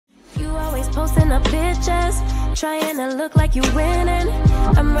posting up pictures, trying to look like you winning.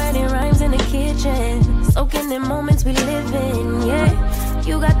 I'm writing rhymes in the kitchen, soaking in moments we live in, yeah.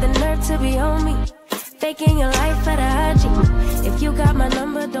 You got the nerve to be on me, faking your life at a IG. If you got my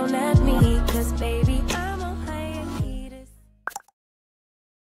number, don't add me, cause baby, I'm on hiatus.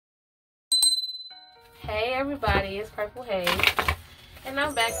 Hey everybody, it's Purple Haze, and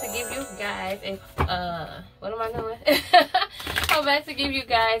I'm back to give you guys a, what am I doing? I'm back to give you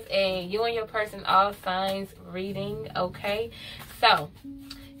guys a you and your person all signs reading, okay? So,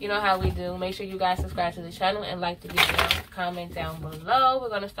 you know how we do. Make sure you guys subscribe to the channel and like the video. Comment down below. We're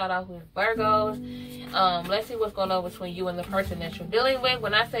going to start off with Virgos. Let's see what's going on between you and the person that you're dealing with.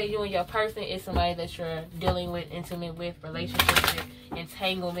 When I say you and your person, it's somebody that you're dealing with, intimate with, relationship with,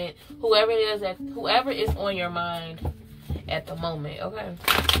 entanglement, whoever is on your mind at the moment, okay?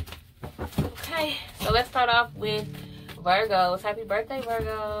 Okay, so let's start off with Virgos. Happy birthday,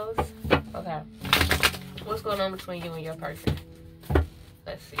 Virgos. Okay, what's going on between you and your person?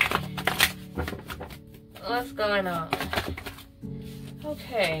 Let's see. What's going on?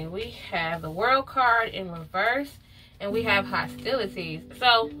 Okay, we have the World card in reverse, and we have hostilities.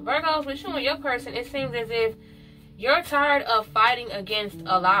 So, Virgos, with you and your person, it seems as if you're tired of fighting against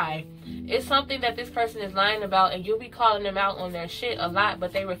a lie. It's something that this person is lying about, and you'll be calling them out on their shit a lot,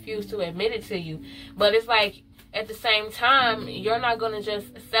 but they refuse to admit it to you. But it's like, at the same time, you're not going to just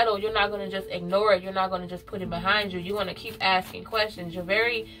settle. You're not going to just ignore it. You're not going to just put it behind you. You want to keep asking questions. You're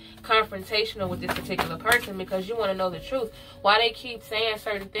very confrontational with this particular person because you want to know the truth. Why they keep saying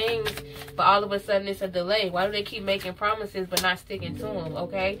certain things, but all of a sudden it's a delay? Why do they keep making promises but not sticking to them,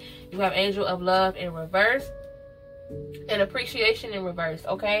 okay? You have Angel of Love in reverse and Appreciation in reverse,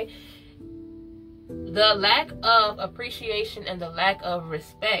 okay? The lack of appreciation and the lack of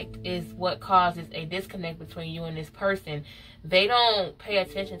respect is what causes a disconnect between you and this person. They don't pay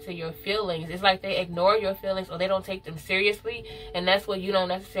attention to your feelings. It's like they ignore your feelings or they don't take them seriously. And that's what you don't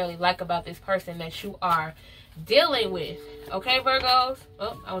necessarily like about this person that you are dealing with. Okay, Virgos?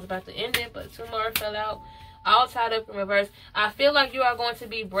 Oh, I was about to end it, but two more fell out. All tied up in reverse. I feel like you are going to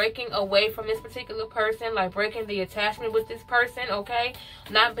be breaking away from this particular person, like breaking the attachment with this person, okay?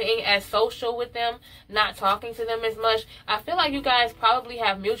 Not being as social with them, not talking to them as much. I feel like you guys probably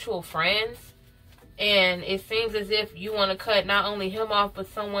have mutual friends, and it seems as if you want to cut not only him off, but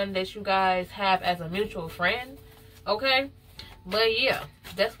someone that you guys have as a mutual friend, okay? But yeah,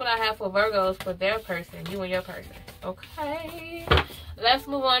 that's what I have for Virgos for their person, you and your person, okay? Let's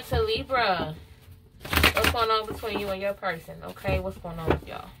move on to Libra. What's going on between you and your person? Okay, what's going on with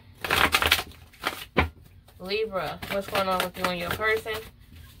y'all? Libra, what's going on with you and your person?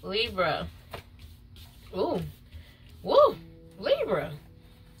 Libra. Ooh. Woo. Libra.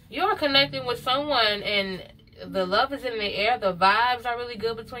 You are connecting with someone and the love is in the air. The vibes are really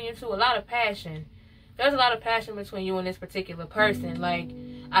good between you two. A lot of passion. There's a lot of passion between you and this particular person. Like,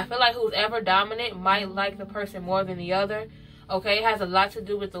 I feel like who's ever dominant might like the person more than the other. Okay, it has a lot to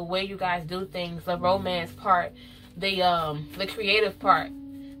do with the way you guys do things, the romance part, the creative part.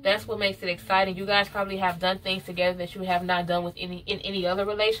 That's what makes it exciting. You guys probably have done things together that you have not done with in any other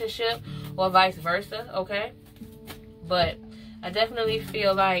relationship, or vice versa, okay? But I definitely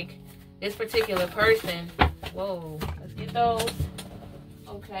feel like this particular person, whoa, let's get those.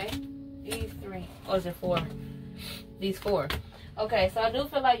 Okay, these three, or is it four? These four. Okay, so I do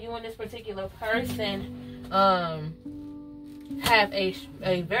feel like you and this particular person, have a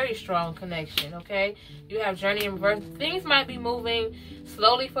very strong connection, okay? You have Journey in reverse. Things might be moving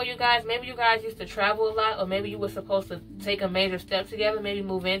slowly for you guys. Maybe you guys used to travel a lot, or maybe you were supposed to take a major step together, maybe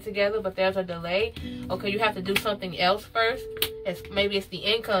move in together, but there's a delay. Okay, you have to do something else first. Maybe it's the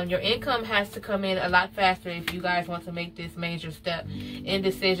income. Your income has to come in a lot faster if you guys want to make this major step in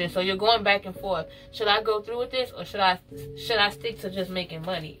decision. So you're going back and forth. Should I go through with this, or should I stick to just making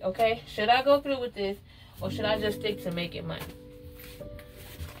money, okay? Should I go through with this, or should I just stick to making money?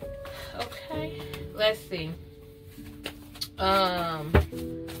 Okay, let's see. That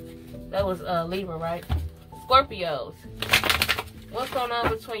was Libra, right? Scorpios. What's going on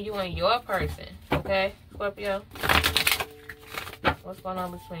between you and your person? Okay, Scorpio. What's going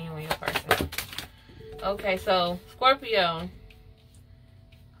on between you and your person? Okay, so Scorpio.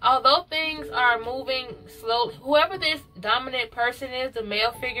 Although things are moving slowly, whoever this dominant person is, the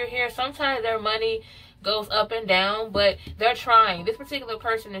male figure here, sometimes their money goes up and down, but they're trying. This particular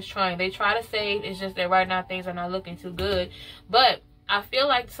person is trying. They try to save. It's just that right now things are not looking too good. But I feel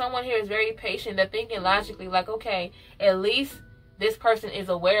like someone here is very patient. They're thinking logically, like, okay, at least this person is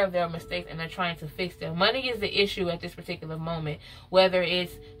aware of their mistakes and they're trying to fix them. Money is the issue at this particular moment. Whether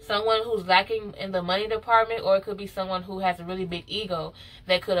it's someone who's lacking in the money department, or it could be someone who has a really big ego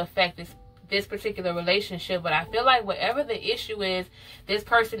that could affect this particular relationship. But I feel like whatever the issue is, this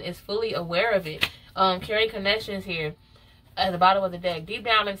person is fully aware of it. Carrying connections here at the bottom of the deck. Deep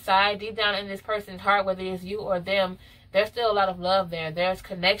down inside, deep down in this person's heart, whether it's you or them, there's still a lot of love there. There's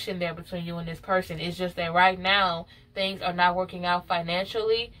connection there between you and this person. It's just that right now, things are not working out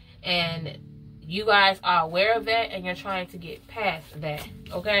financially, and you guys are aware of that, and you're trying to get past that,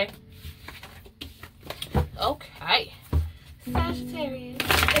 okay? Okay. Sagittarius.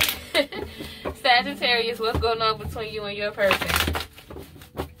 Sagittarius, what's going on between you and your person?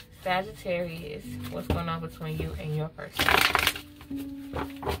 Sagittarius, what's going on between you and your person?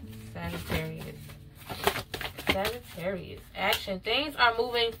 Sagittarius. Sagittarius. Action. Things are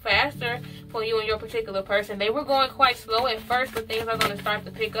moving faster for you and your particular person. They were going quite slow at first, but things are going to start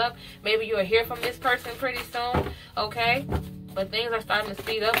to pick up. Maybe you'll hear from this person pretty soon, okay? But things are starting to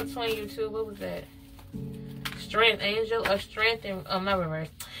speed up between you two. What was that? Strength. Angel of strength and not reverse.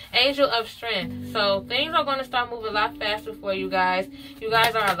 Angel of strength. So things are going to start moving a lot faster for you guys. You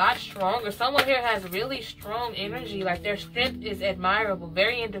guys are a lot stronger. Someone here has really strong energy. Like their strength is admirable.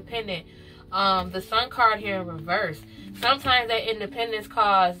 Very independent. The Sun card here in reverse. Sometimes that independence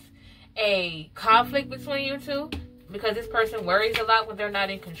causes a conflict between you two, because this person worries a lot when they're not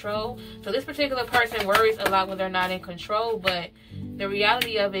in control. So this particular person worries a lot when they're not in control, but the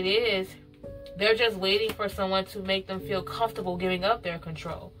reality of it is they're just waiting for someone to make them feel comfortable giving up their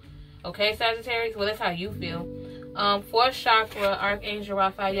control. Okay, Sagittarius? Well, that's how you feel. Fourth chakra, Archangel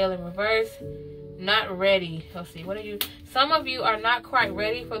Raphael in reverse. Not ready. Let's see, what are you? Some of you are not quite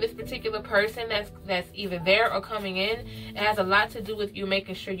ready for this particular person that's either there or coming in. It has a lot to do with you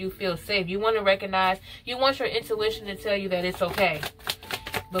making sure you feel safe. You want to recognize, you want your intuition to tell you that it's okay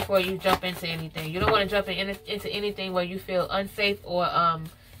before you jump into anything. You don't want to jump into anything where you feel unsafe or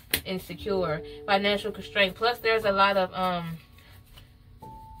insecure. Financial constraint. Plus, there's a lot of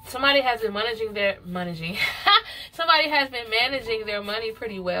somebody has been somebody has been managing their money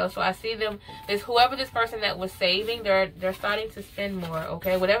pretty well. So I see them, whoever this person that was saving, they're starting to spend more,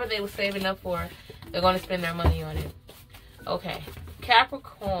 okay? Whatever they were saving up for, they're going to spend their money on it. Okay.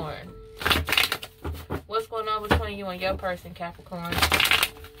 Capricorn. What's going on between you and your person, Capricorn?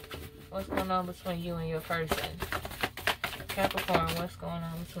 What's going on between you and your person? Capricorn, what's going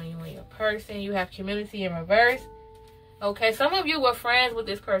on between you and your person? You have community in reverse. Okay, some of you were friends with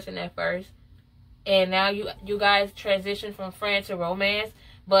this person at first, and now you guys transition from friend to romance.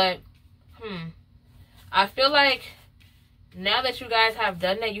 But I feel like now that you guys have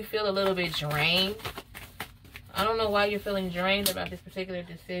done that, you feel a little bit drained. I don't know why you're feeling drained about this particular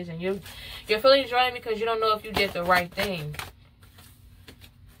decision. You're feeling drained because you don't know if you did the right thing.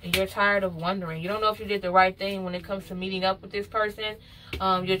 And you're tired of wondering. You don't know if you did the right thing when it comes to meeting up with this person.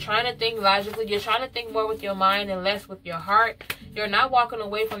 You're trying to think logically. You're trying to think more with your mind and less with your heart. You're not walking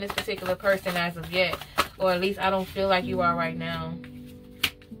away from this particular person as of yet. Or at least I don't feel like you are right now.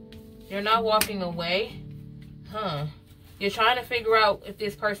 You're not walking away. You're trying to figure out if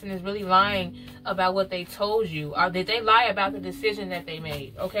this person is really lying about what they told you. Or did they lie about the decision that they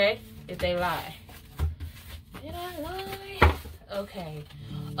made? Okay? Did they lie? Did I lie? Okay.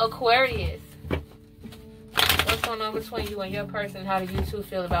 Aquarius. What's going on between you and your person? How do you two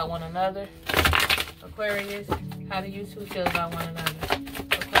feel about one another? Aquarius. How do you two feel about one another?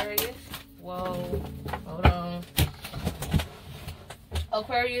 Aquarius. Whoa. Hold on.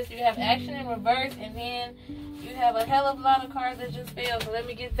 Aquarius, you have action in reverse, and then you have a hell of a lot of cards that just fell. So let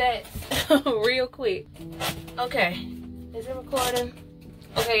me get that real quick. Okay. Is it recording?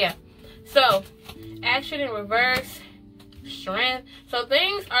 Okay, yeah. So, action in reverse. Strength. So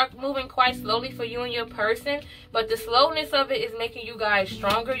things are moving quite slowly for you and your person, but the slowness of it is making you guys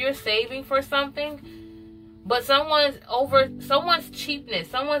stronger. You're saving for something, but someone's cheapness,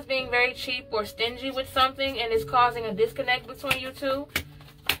 someone's being very cheap or stingy with something, and it's causing a disconnect between you two.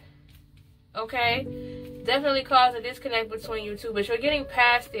 Okay, definitely cause a disconnect between you two, but you're getting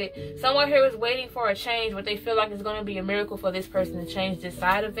past it. Someone here is waiting for a change, but they feel like it's going to be a miracle for this person to change this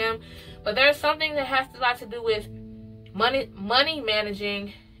side of them. But there's something that has a lot to do with money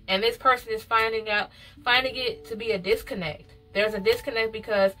managing, and this person is finding it to be a disconnect. There's a disconnect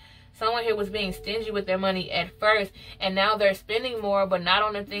because someone here was being stingy with their money at first, and now they're spending more, but not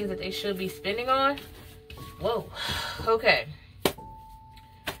on the things that they should be spending on. Whoa. Okay.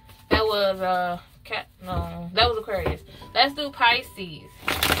 That was that was Aquarius. Let's do Pisces.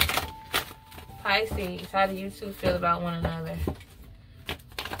 Pisces, how do you two feel about one another?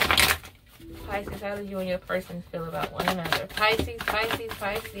 Pisces, how do you and your person feel about one another? Pisces, Pisces,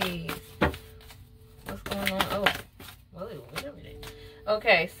 Pisces. What's going on? Oh, wait a minute.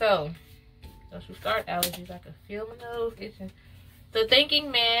 Okay, so don't you start allergies. I can feel my nose itching. The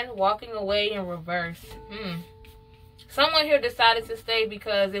thinking man walking away in reverse. Someone here decided to stay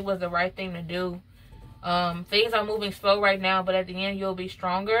because it was the right thing to do. Things are moving slow right now, but at the end you'll be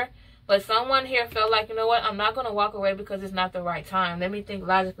stronger. But someone here felt like, you know what, I'm not going to walk away because it's not the right time. Let me think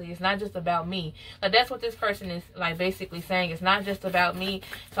logically. It's not just about me. Like, that's what this person is like basically saying. It's not just about me,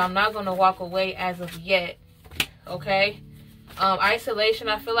 so I'm not going to walk away as of yet. Okay? Isolation.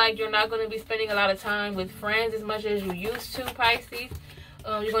 I feel like you're not going to be spending a lot of time with friends as much as you used to, Pisces.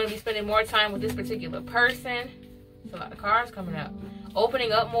 You're going to be spending more time with this particular person. There's a lot of cards coming out.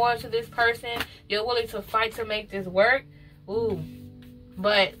 Opening up more to this person. You're willing to fight to make this work. Ooh.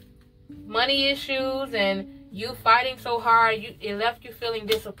 But money issues and you fighting so hard, it left you feeling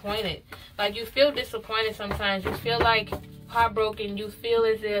disappointed. Like, you feel disappointed sometimes. You feel like heartbroken. You feel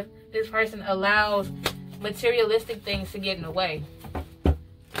as if this person allows materialistic things to get in the way.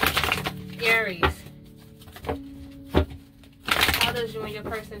 Aries. How does you and your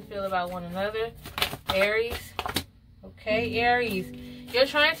person feel about one another? Aries. Okay, Aries. You're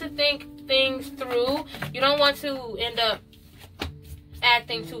trying to think things through. You don't want to end up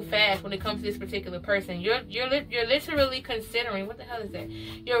acting too fast when it comes to this particular person. You're literally considering, what the hell is that?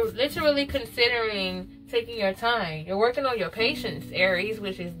 You're literally considering taking your time. You're working on your patience, Aries,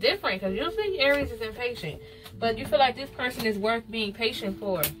 which is different because usually Aries is impatient. But you feel like this person is worth being patient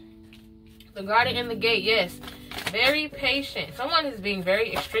for. The Guardian in the Gate, yes. Very patient. Someone is being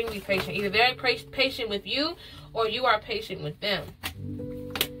very extremely patient. Either very patient with you or you are patient with them.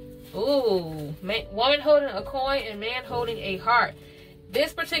 Ooh. Woman holding a coin and man holding a heart.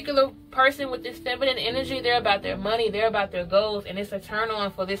 This particular person with this feminine energy, they're about their money, they're about their goals, and it's a turn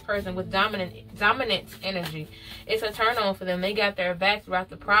on for this person with dominance energy. It's a turn on for them. They got their back throughout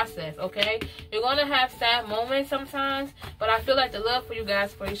the process, okay? You're going to have sad moments sometimes, but I feel like the love for you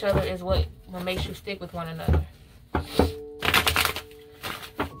guys for each other is what makes you stick with one another.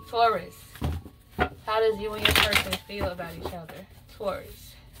 Taurus. How does you and your person feel about each other?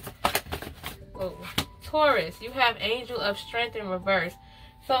 Taurus. Oh. Taurus, you have Angel of Strength in reverse.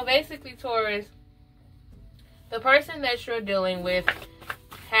 So basically, Taurus, the person that you're dealing with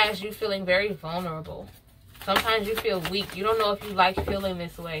has you feeling very vulnerable. Sometimes you feel weak. You don't know if you like feeling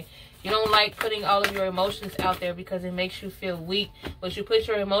this way. You don't like putting all of your emotions out there because it makes you feel weak. But you put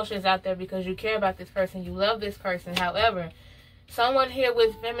your emotions out there because you care about this person. You love this person. However, someone here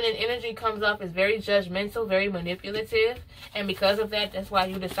with feminine energy comes up as very judgmental, very manipulative. And because of that, that's why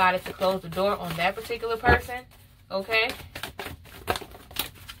you decided to close the door on that particular person. Okay?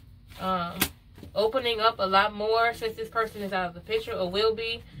 Opening up a lot more since this person is out of the picture or will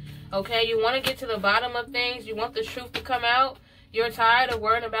be. Okay? You want to get to the bottom of things. You want the truth to come out. You're tired of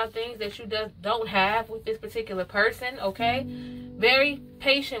worrying about things that you don't have with this particular person. Okay? Very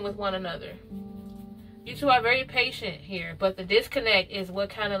patient with one another. You two are very patient here, but the disconnect is what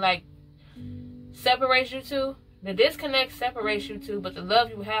kind of like separates you two. The disconnect separates you two, but the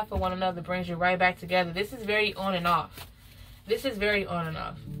love you have for one another brings you right back together. This is very on and off. This is very on and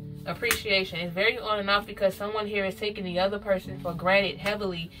off. Appreciation is very on and off because someone here is taking the other person for granted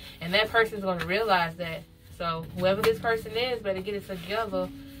heavily, and that person is going to realize that. So whoever this person is better get it together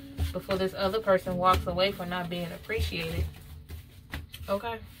before this other person walks away for not being appreciated.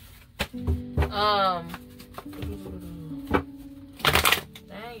 Okay. Dang,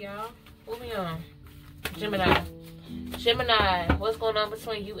 y'all. Moving on. Gemini, what's going on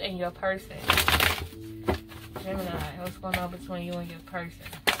between you and your person? Gemini, what's going on between you and your person?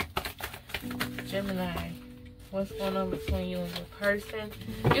 Gemini, what's going on between you and your person?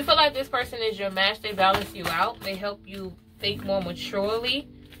 You feel like this person is your match. They balance you out. They help you think more maturely.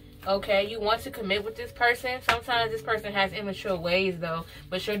 Okay, you want to commit with this person. Sometimes this person has immature ways, though,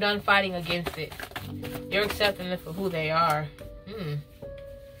 but you're done fighting against it. You're accepting them for who they are.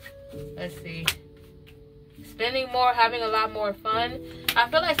 Let's see. Spending more, having a lot more fun. I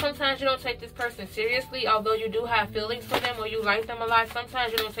feel like sometimes you don't take this person seriously, although you do have feelings for them or you like them a lot.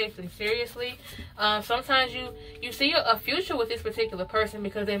 Sometimes you don't take them seriously. Sometimes you see a future with this particular person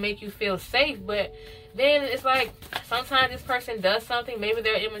because they make you feel safe, but then it's like sometimes this person does something, maybe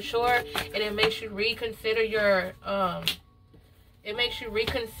they're immature, and it makes you reconsider your it makes you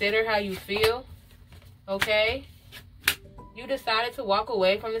reconsider how you feel. Okay, you decided to walk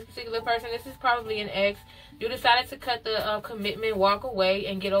away from this particular person. This is probably an ex. You decided to cut the commitment, walk away,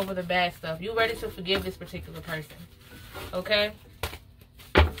 and get over the bad stuff. You're ready to forgive this particular person. Okay?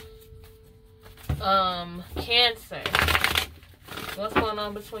 Cancer. What's going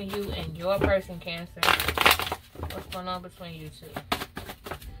on between you and your person, Cancer? What's going on between you two?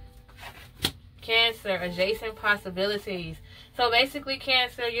 Cancer, adjacent possibilities. So basically,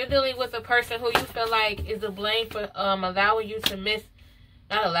 Cancer, you're dealing with a person who you feel like is to blame for allowing you to miss,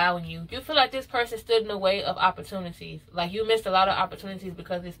 not allowing you. You feel like this person stood in the way of opportunities. Like you missed a lot of opportunities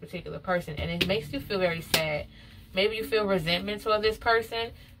because of this particular person. And it makes you feel very sad. Maybe you feel resentment toward this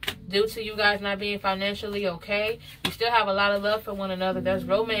person due to you guys not being financially okay. You still have a lot of love for one another. There's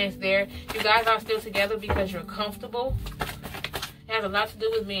romance there. You guys are still together because you're comfortable. It has a lot to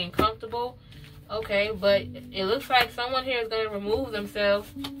do with being comfortable. Okay, but it looks like someone here is going to remove themselves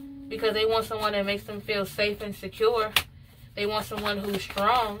because they want someone that makes them feel safe and secure. They want someone who's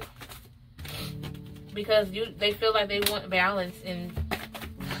strong because they feel like they want balance, and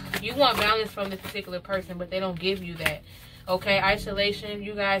you want balance from this particular person, but they don't give you that. Okay, isolation.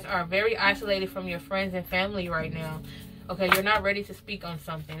 You guys are very isolated from your friends and family right now. Okay, you're not ready to speak on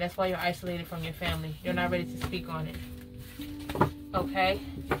something. That's why you're isolated from your family. You're not ready to speak on it. Okay.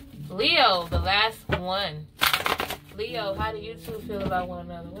 Leo, the last one. Leo, how do you two feel about one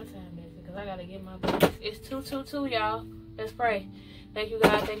another? What time is it? Because I got to get my books. It's 2:22, y'all. Let's pray. Thank you,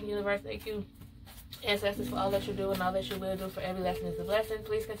 God. Thank you, universe. Thank you, ancestors, for all that you do and all that you will do. For every lesson is a blessing.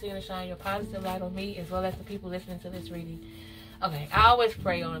 Please continue to shine your positive light on me as well as the people listening to this reading. Okay, I always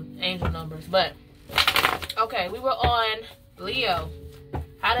pray on angel numbers. But, okay, we were on Leo.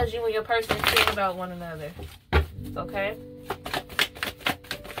 How does you and your person feel about one another? Okay.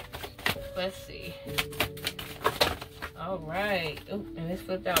 Let's see. All right. Ooh, and this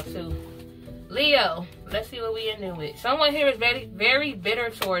flipped out too. Leo, let's see what we in there with. Someone here is very, very bitter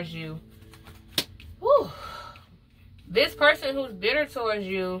towards you. Woo. This person who's bitter towards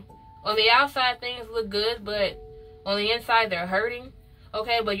you, on the outside things look good, but on the inside they're hurting.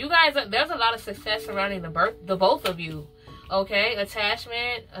 Okay, but you guys, there's a lot of success surrounding the both of you. Okay,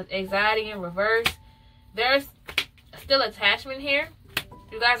 attachment, anxiety in reverse. There's still attachment here.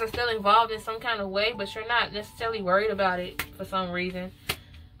 You guys are still involved in some kind of way, but you're not necessarily worried about it for some reason.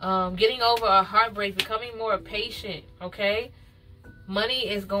 Getting over a heartbreak, becoming more patient, okay? Money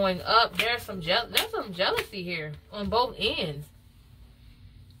is going up. There's some jealousy here on both ends.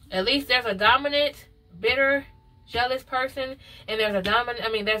 At least there's a dominant, bitter, jealous person, and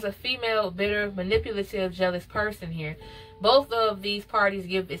there's a female, bitter, manipulative, jealous person here. Both of these parties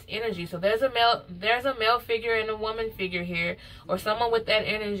give this energy. So there's a male figure and a woman figure here, or someone with that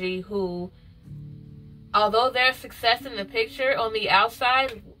energy who, although there's success in the picture on the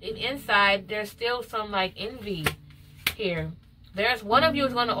outside, inside there's still some like envy here. There's one of you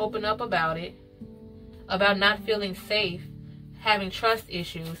is going to open up about it, about not feeling safe, having trust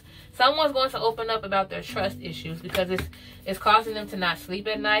issues. Someone's going to open up about their trust issues because it's causing them to not sleep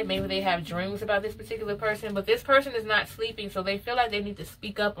at night. Maybe they have dreams about this particular person, but this person is not sleeping, so they feel like they need to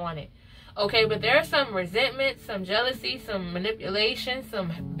speak up on it. Okay, but there's some resentment, some jealousy, some manipulation,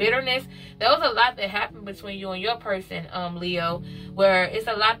 some bitterness. There was a lot that happened between you and your person, Leo, where it's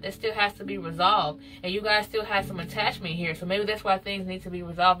a lot that still has to be resolved. And you guys still have some attachment here. So maybe that's why things need to be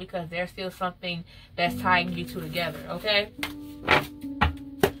resolved, because there's still something that's tying you two together, okay?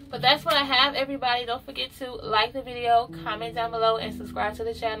 But that's what I have, everybody. Don't forget to like the video, comment down below, and subscribe to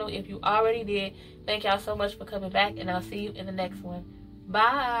the channel if you already did. Thank y'all so much for coming back, and I'll see you in the next one.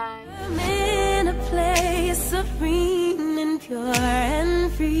 Bye. I'm in a place serene and pure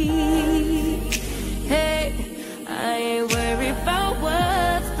and free.